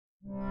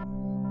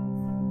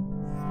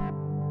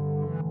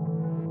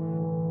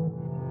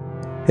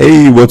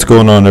Hey, what's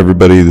going on,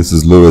 everybody? This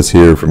is Lewis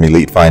here from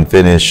Elite Fine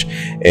Finish,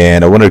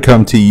 and I want to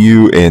come to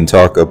you and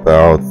talk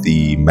about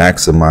the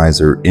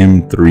Maxi-Miser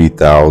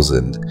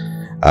M3000.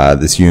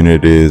 This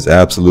unit is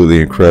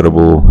absolutely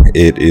incredible.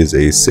 It is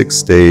a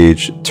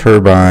 6-stage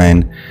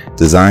turbine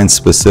designed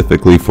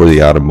specifically for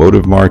the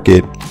automotive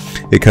market.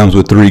 It comes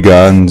with 3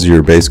 guns: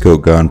 your base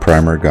coat gun,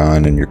 primer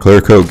gun, and your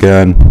clear coat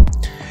gun.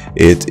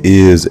 It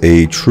is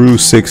a true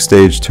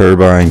 6-stage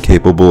turbine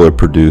capable of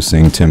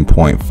producing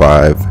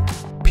 10.5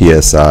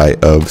 PSI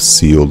of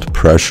sealed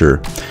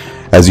pressure.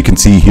 As you can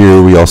see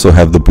here, we also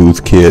have the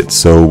booth kit,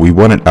 so we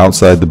want it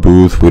outside the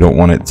booth. We don't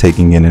want it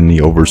taking in any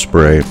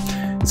overspray.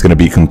 It's going to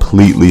be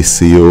completely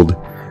sealed.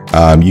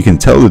 You can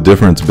tell the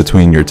difference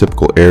between your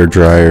typical air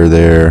dryer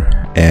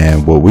there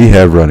and what we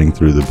have running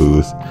through the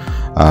booth.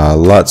 A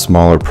lot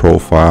smaller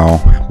profile.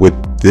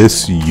 With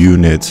this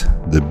unit,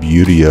 the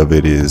beauty of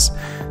it is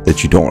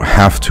that you don't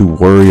have to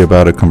worry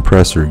about a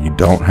compressor. You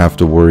don't have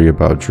to worry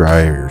about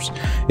dryers.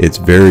 It's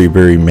very,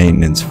 very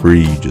maintenance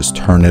free. You just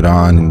turn it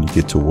on and you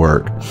get to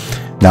work.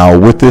 Now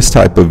with this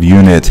type of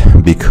unit,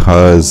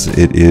 because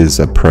it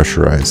is a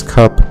pressurized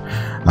cup,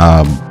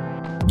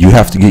 you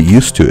have to get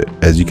used to it.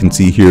 As you can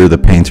see here, the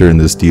painter in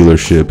this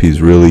dealership,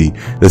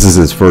 this is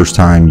his first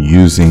time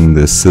using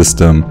this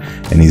system,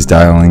 and he's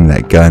dialing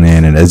that gun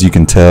in, and as you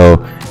can tell,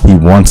 he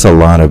wants a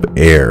lot of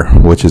air,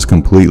 which is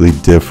completely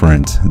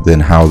different than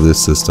how this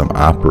system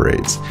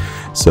operates.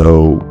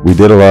 So we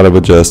did a lot of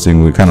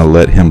adjusting. We kind of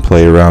let him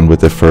play around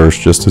with it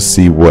first just to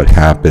see what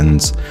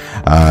happens,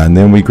 and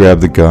then we grab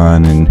the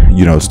gun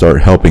and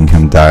start helping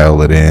him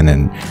dial it in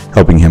and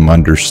helping him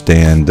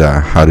understand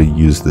how to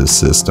use this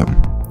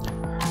system.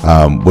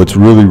 What's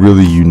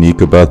really unique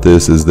about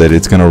this is that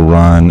it's going to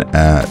run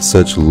at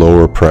such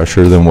lower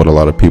pressure than what a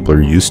lot of people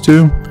are used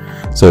to.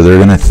 So they're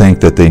going to think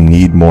that they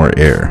need more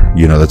air.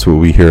 That's what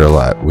we hear a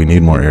lot. We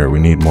need more air. We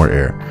need more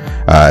air.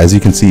 As you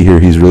can see here,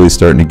 he's really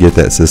starting to get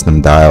that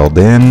system dialed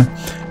in.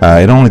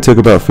 It only took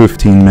about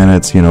 15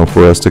 minutes,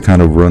 for us to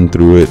kind of run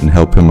through it and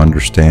help him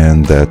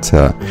understand that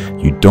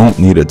you don't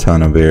need a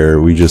ton of air.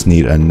 We just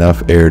need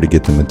enough air to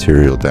get the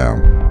material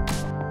down.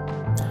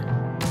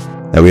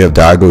 Now we have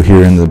Dago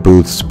here in the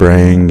booth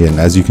spraying, and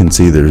as you can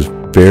see, there's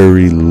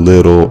very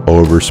little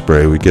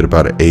overspray. We get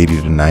about an 80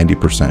 to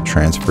 90%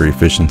 transfer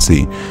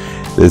efficiency.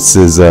 This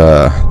is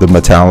the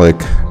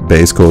metallic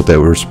base coat that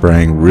we're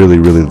spraying really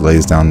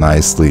lays down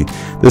nicely.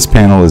 This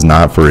panel is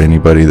not for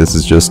anybody. This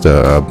is just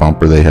a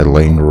bumper they had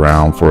laying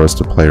around for us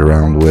to play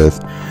around with.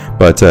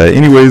 But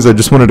anyways, I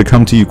just wanted to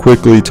come to you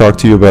quickly, talk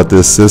to you about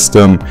this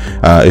system.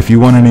 If you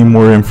want any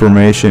more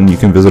information, you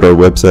can visit our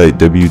website,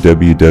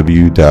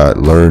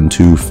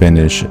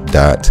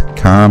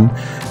 www.learn2finish.com.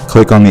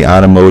 Click on the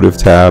Automotive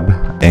tab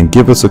and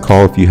give us a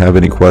call if you have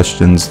any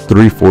questions.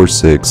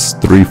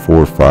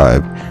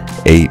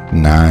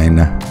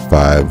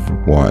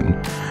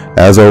 346-345-8951.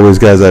 As always,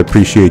 guys, I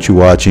appreciate you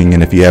watching,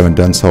 and if you haven't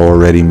done so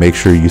already, make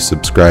sure you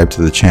subscribe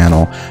to the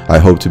channel. I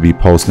hope to be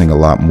posting a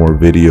lot more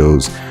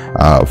videos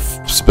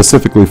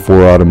specifically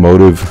for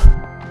automotive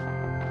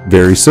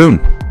very soon.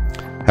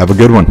 Have a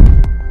good one.